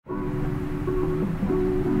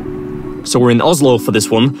So we're in Oslo for this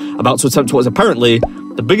one, about to attempt what is apparently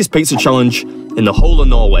the biggest pizza challenge in the whole of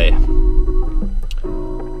Norway.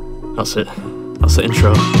 That's it. That's the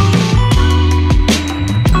intro.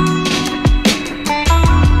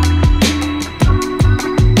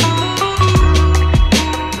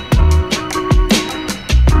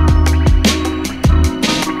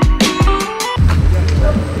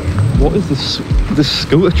 What is this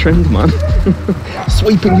scooter trend, man?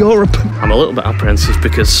 Sweeping Europe. I'm a little bit apprehensive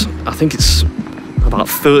because I think it's about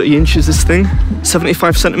 30 inches, this thing.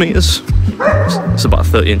 75 centimeters. It's about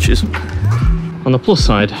 30 inches. On the plus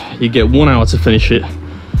side, you get 1 hour to finish it.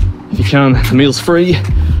 If you can, the meal's free.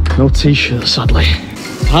 No t-shirt, sadly.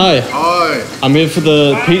 Hi. Hi. I'm here for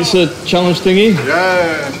the pizza challenge thingy.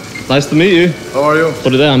 Yeah. Nice to meet you. How are you?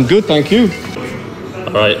 Put it there. I'm good, thank you.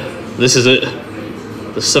 All right, this is it.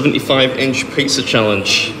 The 75-inch pizza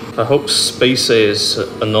challenge. I hope Space is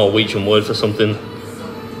a Norwegian word for something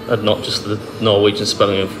and not just the Norwegian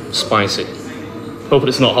spelling of spicy. Hoping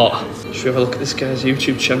it's not hot. Should we have a look at this guy's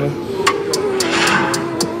YouTube channel?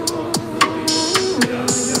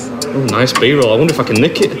 Oh, nice B-roll. I wonder if I can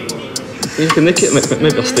nick it. If you can nick it,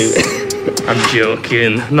 maybe I'll steal it. I'm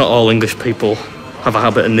joking. Not all English people have a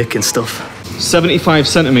habit of nicking stuff. 75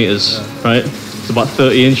 centimeters, right? It's about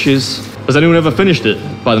 30 inches. Has anyone ever finished it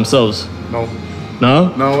by themselves? No.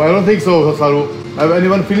 No? No, I don't think so, Saru. Have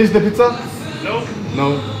anyone finished the pizza? No.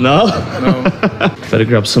 No. No? No. Better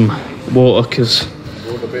grab some water because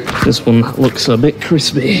this one looks a bit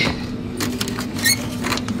crispy.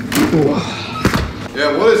 Ooh.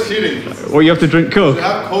 Yeah, what is cheating? Well, you have to drink Coke. You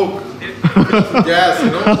have Coke. Gas,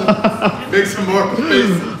 you know? Make some more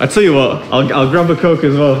space. I tell you what, I'll grab a Coke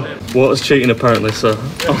as well. Water's cheating apparently, so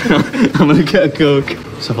I'm gonna get a Coke.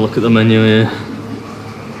 Let's have a look at the menu here.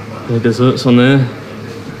 The desserts on there.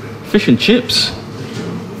 Fish and chips.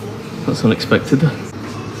 That's unexpected.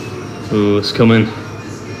 Ooh, it's coming.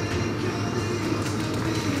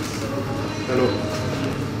 Hello.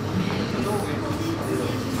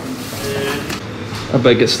 I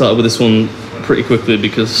better get started with this one pretty quickly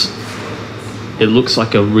because it looks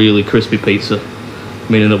like a really crispy pizza,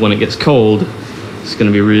 meaning that when it gets cold, it's going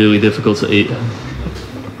to be really difficult to eat.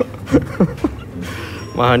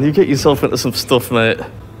 Man, you get yourself into some stuff, mate.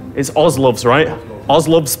 It's Oslove's, right?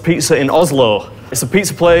 Oslove's Pizza in Oslo. It's a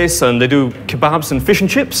pizza place and they do kebabs and fish and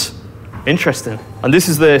chips. Interesting. And this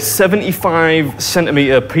is the 75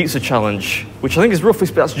 centimeter pizza challenge, which I think is roughly,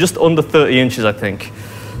 that's just under 30 inches, I think.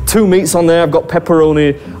 2 meats on there. I've got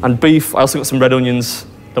pepperoni and beef. I also got some red onions.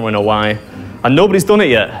 Don't really know why. And nobody's done it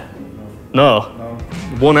yet. No.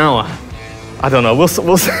 1 hour. I don't know. We'll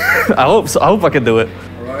see. I hope so. I hope I can do it.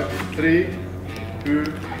 All right. 3, 2,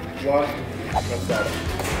 1. Let's start.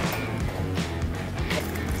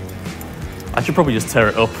 I should probably just tear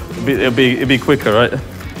it up. It'd be quicker, right?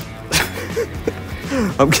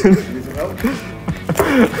 I'm kidding. Need some help?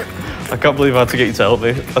 I can't believe I had to get you to help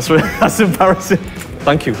me. That's embarrassing.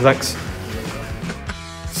 Thank you. Thanks.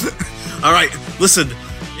 All right. Listen.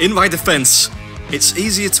 In my defense, it's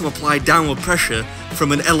easier to apply downward pressure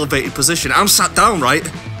from an elevated position. I'm sat down, right?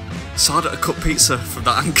 It's harder to cut pizza from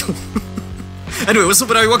that angle. Anyway, what's up,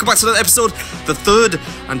 everybody? Welcome back to another episode, the third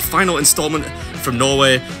and final installment from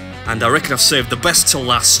Norway. And I reckon I've saved the best till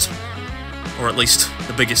last, or at least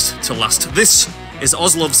the biggest till last. This is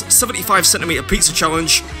Oslove's 75 centimeter pizza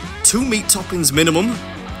challenge. 2 meat toppings minimum,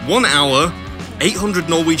 1 hour, 800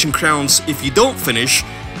 Norwegian crowns if you don't finish,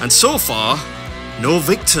 and so far, no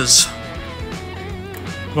victors.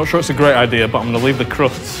 Not sure it's a great idea, but I'm going to leave the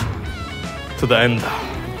crusts to the end.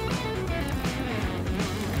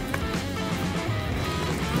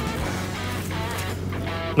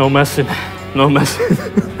 No messing. No messing.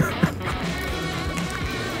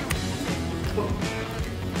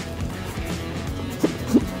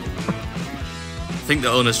 I think the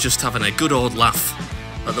owner's just having a good old laugh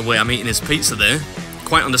at the way I'm eating his pizza there.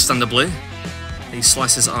 Quite understandably. These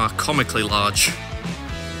slices are comically large.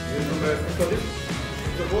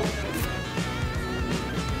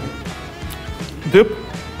 Dip?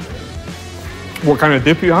 What kind of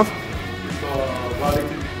dip you have?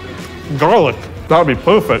 Garlic. That would be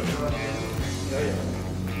perfect.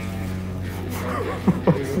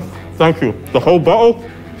 Thank you. The whole bottle?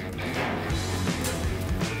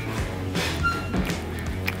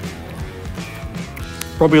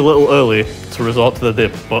 Probably a little early to resort to the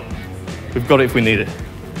dip, but we've got it if we need it.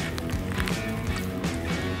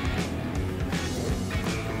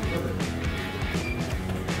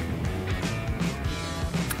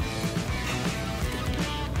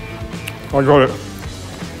 I got it.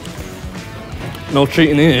 No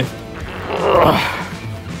cheating here.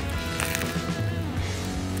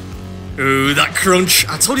 Ooh, that crunch.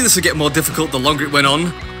 I told you this would get more difficult the longer it went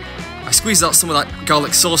on. I squeezed out some of that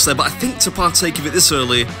garlic sauce there, but I think to partake of it this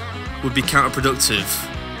early would be counterproductive.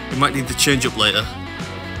 We might need to change up later.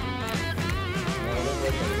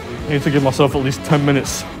 I need to give myself at least 10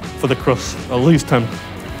 minutes for the crust. At least 10.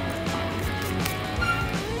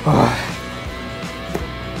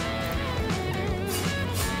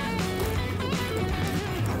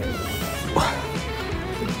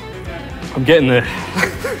 I'm getting there.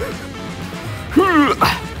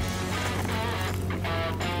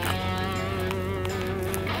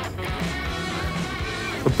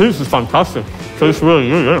 The pizza's fantastic. Tastes really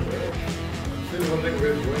good, yeah.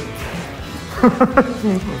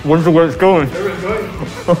 Wonder where it's going.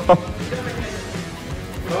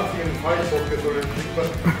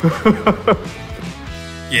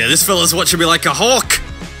 Yeah, this fella's watching me like a hawk.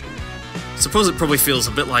 Suppose it probably feels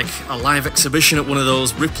a bit like a live exhibition at one of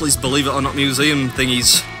those Ripley's Believe It or Not museum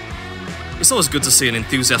thingies. It's always good to see an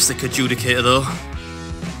enthusiastic adjudicator though.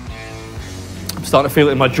 I'm starting to feel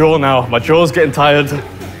it in my jaw now. My jaw's getting tired.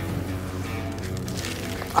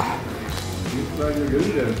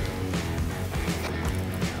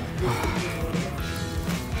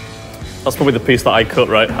 That's probably the piece that I cut,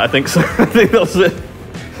 right? I think so. I think that's it.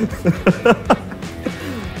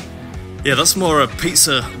 Yeah, that's more a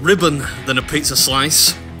pizza ribbon than a pizza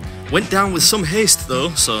slice. Went down with some haste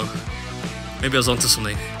though, so maybe I was onto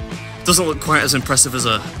something. Doesn't look quite as impressive as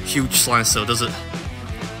a huge slice though, does it?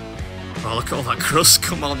 Oh, look at all that crust,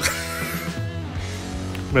 come on.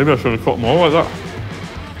 Maybe I should have cut more like that.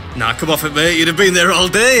 Nah, come off it, mate, you'd have been there all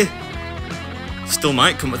day. Still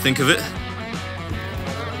might, come to think of it.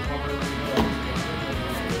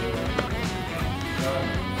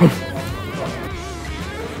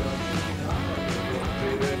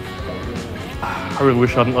 I really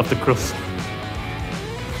wish I hadn't left the crust.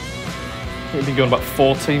 We've been going about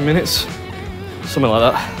 14 minutes, something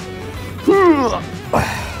like that.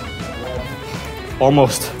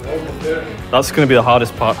 Almost. That's going to be the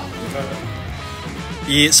hardest part.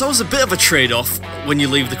 Yeah, it's always a bit of a trade-off when you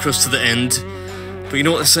leave the crust to the end, but you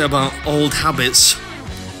know what they say about old habits.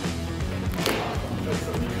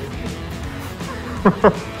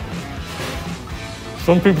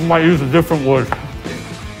 Some people might use a different word.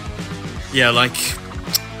 Yeah, like,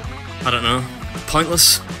 I don't know,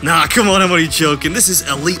 pointless? Nah, come on, I'm only joking. This is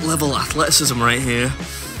elite level athleticism right here.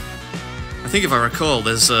 I think if I recall,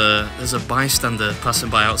 there's a bystander passing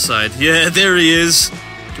by outside. Yeah, there he is,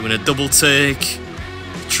 doing a double take,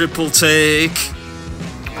 triple take.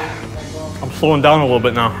 I'm slowing down a little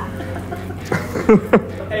bit now.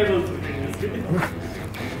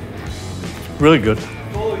 Really good.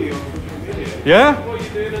 Yeah? What are you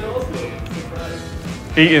doing in Oslo?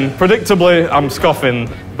 Eating. Predictably, I'm scoffing.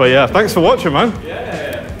 But yeah, thanks for watching, man.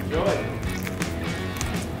 Yeah, enjoy.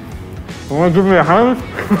 You want to give me a hand?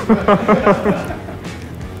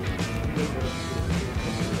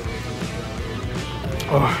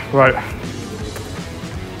 Oh, right.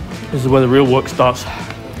 This is where the real work starts.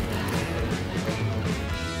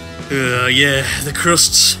 Yeah, the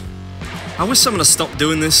crusts. I wish someone had stopped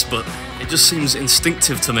doing this, but it just seems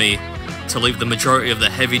instinctive to me to leave the majority of the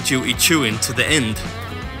heavy-duty chewing to the end.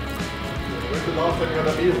 When's the last time you had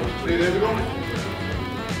a meal? 3 days ago?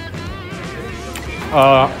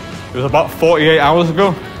 It was about 48 hours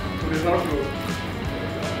ago. 2 days ago?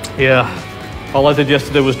 Yeah. All I did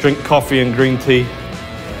yesterday was drink coffee and green tea.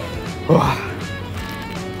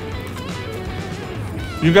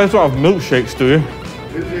 You guys don't have milkshakes, do you?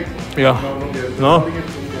 Yeah. No?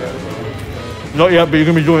 Not yet, but you're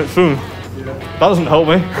going to be doing it soon. That doesn't help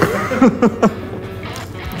me.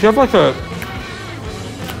 Do you have like a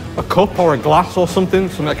cup or a glass or something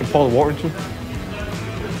I can pour the water into?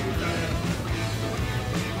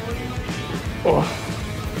 Oh.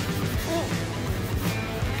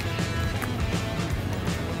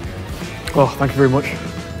 Oh, thank you very much.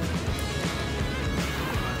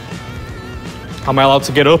 Am I allowed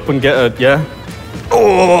to get up and get a, yeah?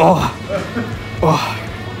 Oh! Oh.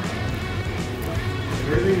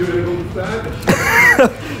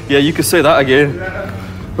 Yeah, you could say that again.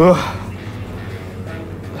 Oh.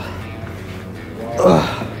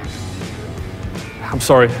 Oh. I'm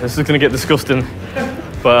sorry, this is gonna get disgusting,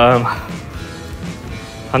 but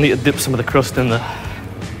I need to dip some of the crust in the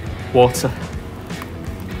water.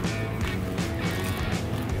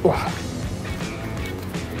 Oh.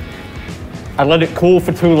 I let it cool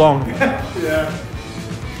for too long. Yeah.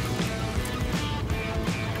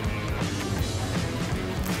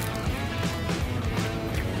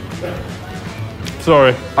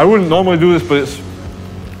 Sorry, I wouldn't normally do this, but it's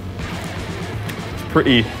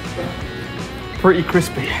pretty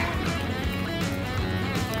crispy.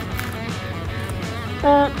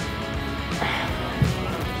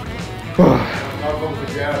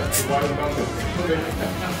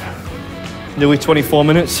 Nearly 24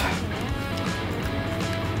 minutes.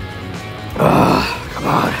 Come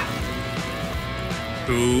on.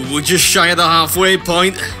 Ooh, we're just shy of the halfway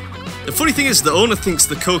point. The funny thing is, the owner thinks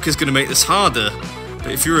the Coke is going to make this harder,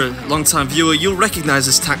 but if you're a long-time viewer, you'll recognise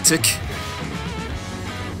this tactic.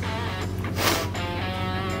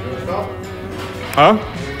 Huh?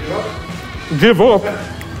 Give up?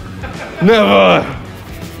 Never!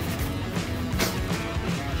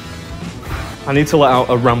 I need to let out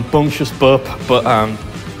a rambunctious burp, but I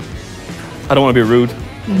don't want to be rude.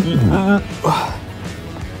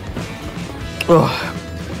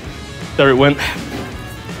 There it went.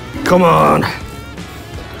 Come on!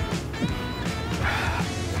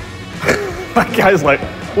 That guy's like,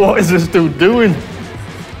 what is this dude doing?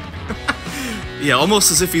 Yeah,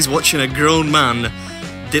 almost as if he's watching a grown man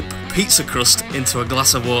dip pizza crust into a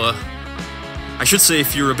glass of water. I should say,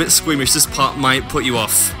 if you're a bit squeamish, this part might put you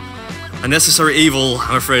off. A necessary evil,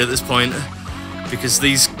 I'm afraid, at this point, because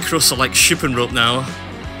these crusts are like shipping rope now.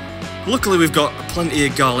 Luckily, we've got plenty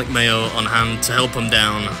of garlic mayo on hand to help them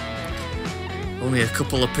down. Only a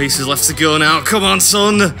couple of pieces left to go now. Come on,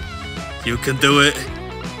 son! You can do it.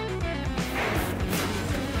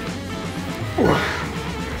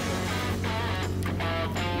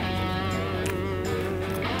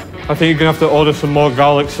 I think you're gonna have to order some more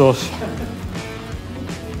garlic sauce.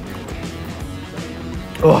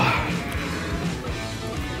 Oh.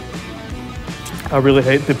 I really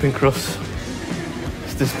hate dipping crusts.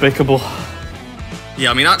 It's despicable.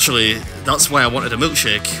 Yeah, I mean, actually, that's why I wanted a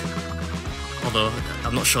milkshake. Although,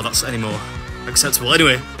 I'm not sure that's any more acceptable.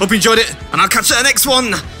 Anyway, hope you enjoyed it, and I'll catch you at the next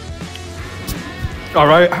one!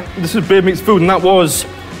 Alright, this is BeardMeatsFood, and that was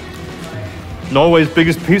Norway's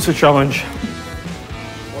biggest pizza challenge.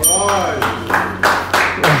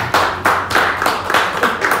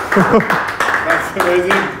 That's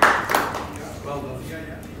amazing.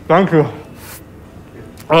 Thank you.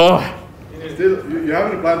 Still, you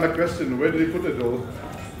haven't replied my question. Where did you put it, though?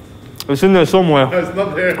 It's in there somewhere. No, it's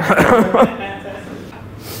not there.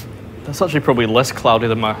 That's actually probably less cloudy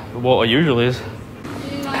than my water usually is.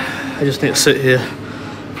 I just need to sit here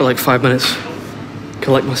for like 5 minutes,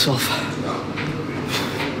 collect myself.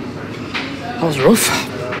 That was rough.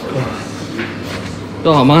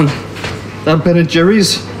 Oh man, that Ben &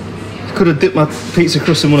 Jerry's. I could have dipped my pizza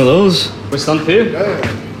crust in one of those. We stand here? Yeah.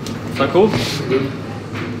 Is that cool?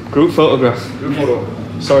 Group photograph. Good photo.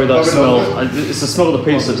 Sorry that smell. It's the smell of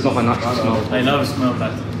the pizza, it's not my natural smell. I love the smell of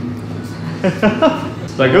that.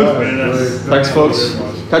 Is that good? Thanks folks.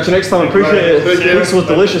 Catch you next time, appreciate it. Pizza was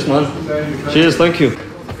delicious, man. Cheers, thank you.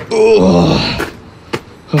 Oh,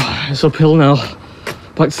 it's uphill now.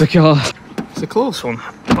 Back to the car. It's a close one,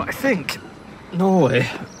 but I think Norway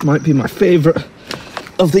might be my favourite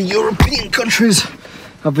of the European countries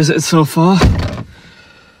I've visited so far.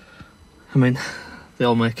 I mean, they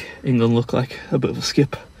all make England look like a bit of a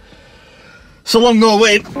skip. So long,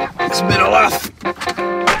 Norway. It's been a laugh.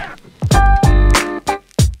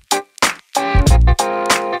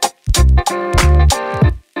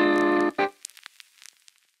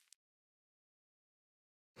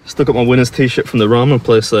 Still got my winner's t-shirt from the ramen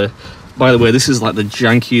place there. By the way, this is like the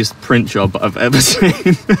jankiest print job I've ever seen.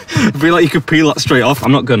 I feel like you could peel that straight off.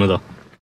 I'm not gonna though.